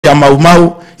cha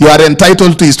Maumau, you are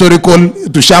entitled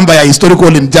to shamba ya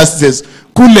historical injustices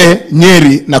kule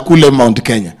Nyeri na kule Mount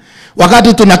Kenya.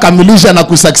 Wakati tunakamilisha na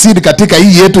kusucceed katika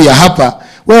hii yetu ya hapa,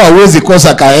 wewe hauwezi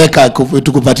kosa kaeka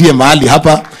tukupatie mahali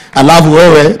hapa, alafu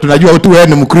wewe tunajua tu wewe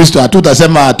ni Mkristo,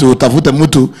 hatutasema tutafute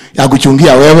mtu ya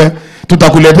kuchungia wewe,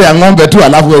 tutakuletea ng'ombe tu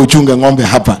alafu wewe uchunge ng'ombe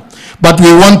hapa. But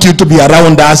we want you to be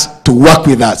around us, to work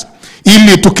with us.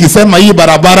 Ili tukisema hii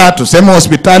barabara, tuseme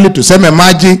hospitali, tuseme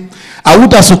maji,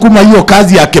 hautasukuma hiyo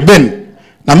kazi ya Keben.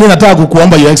 Na mimi nataka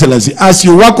kukuomba Your Excellency, as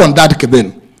you work on that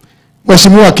Keben,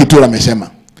 Mheshimiwa Kithure amesema,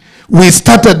 we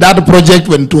started that project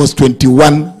when it was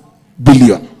 21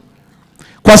 billion.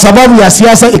 Kwa sababu ya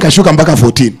siasa ikashuka mpaka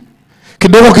 14.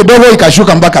 Kidogo kidogo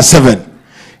ikashuka mpaka 7.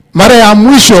 Mara ya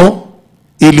mwisho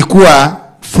ilikuwa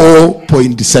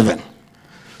 4.7.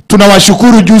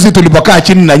 Tunawashukuru juzi tulipokaa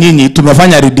chini na nyinyi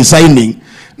tumefanya redesigning,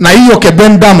 na hiyo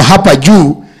Keben Dam hapa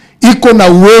juu iko na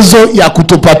uwezo ya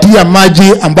kutupatia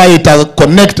maji ambayo ita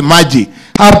connect maji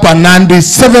hapa Nandi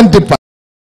 70%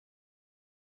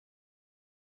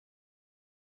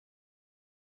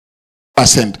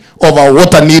 of our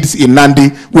water needs in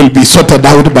Nandi will be sorted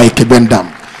out by Keben Dam.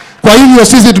 Kwa hivyo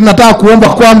sisi tunataka kuomba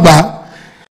kwamba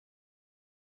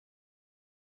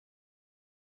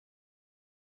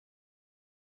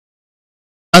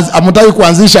amutaki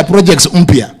kuanzisha projects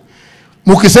mpya.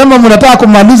 Mukisema mnataka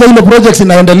kumaliza ile projects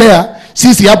inaendelea,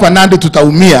 sisi hapa Nandi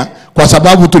tutaumia kwa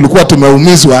sababu tulikuwa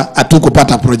tumeumizwa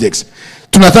hatukupata projects.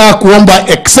 Tunataka kuomba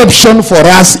exception for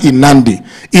us in Nandi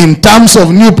in terms of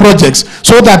new projects,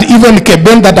 so that even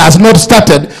Keben that has not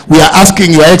started, we are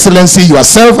asking Your Excellency,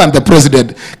 yourself and the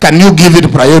President, can you give it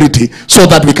priority so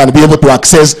that we can be able to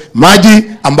access maji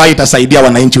ambayo itasaidia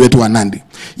wananchi wetu wa Nandi.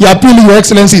 Ya pili, Your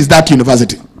Excellency, is that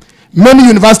university. Many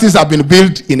universities have been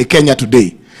built in Kenya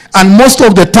today, and most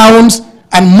of the towns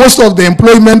and most of the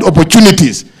employment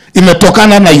opportunities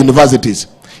imetokana na universities.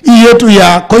 Hii yetu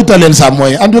ya Koitalel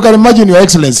Samoei, and you can imagine, Your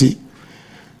Excellency,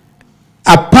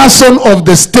 a person of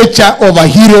the stature of a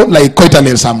hero like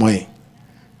Koitalel Samoei,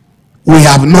 we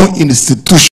have no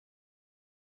institution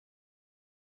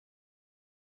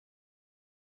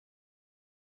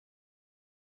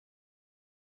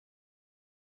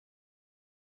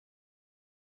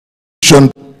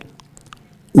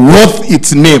worth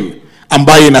its name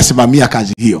ambayo inasimamia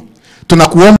kazi hiyo.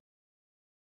 Tunakuomba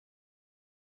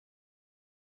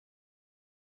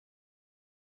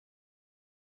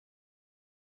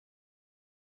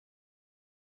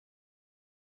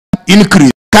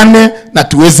increase kane na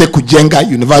tuweze kujenga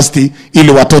university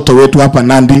ili watoto wetu hapa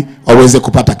Nandi waweze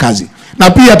kupata kazi. Na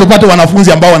pia tupate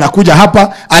wanafunzi ambao wanakuja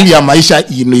hapa, hali ya maisha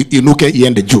inuke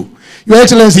iende juu. Your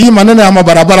Excellency, hii maneno ya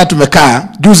mabarabara tumekaa,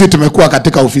 juzi tumekuwa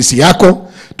katika ofisi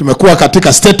yako, tumekuwa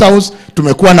katika State House,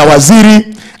 tumekuwa na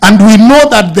waziri, and we know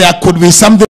that there could be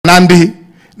something Nandi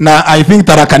na I think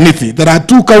Tharaka Nithi. There are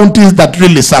two counties that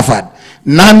really suffered,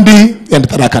 Nandi and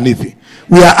Tharaka Nithi.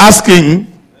 We are asking,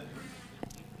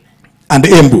 and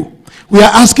Embu, we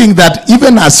are asking that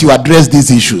even as you address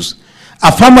these issues,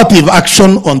 affirmative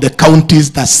action on the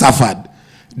counties that suffered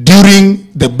during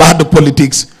the bad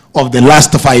politics of the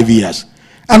last 5 years.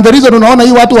 And the reason unaona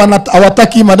hii watu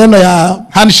hawataki maneno ya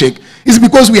handshake is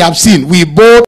because we have seen, we both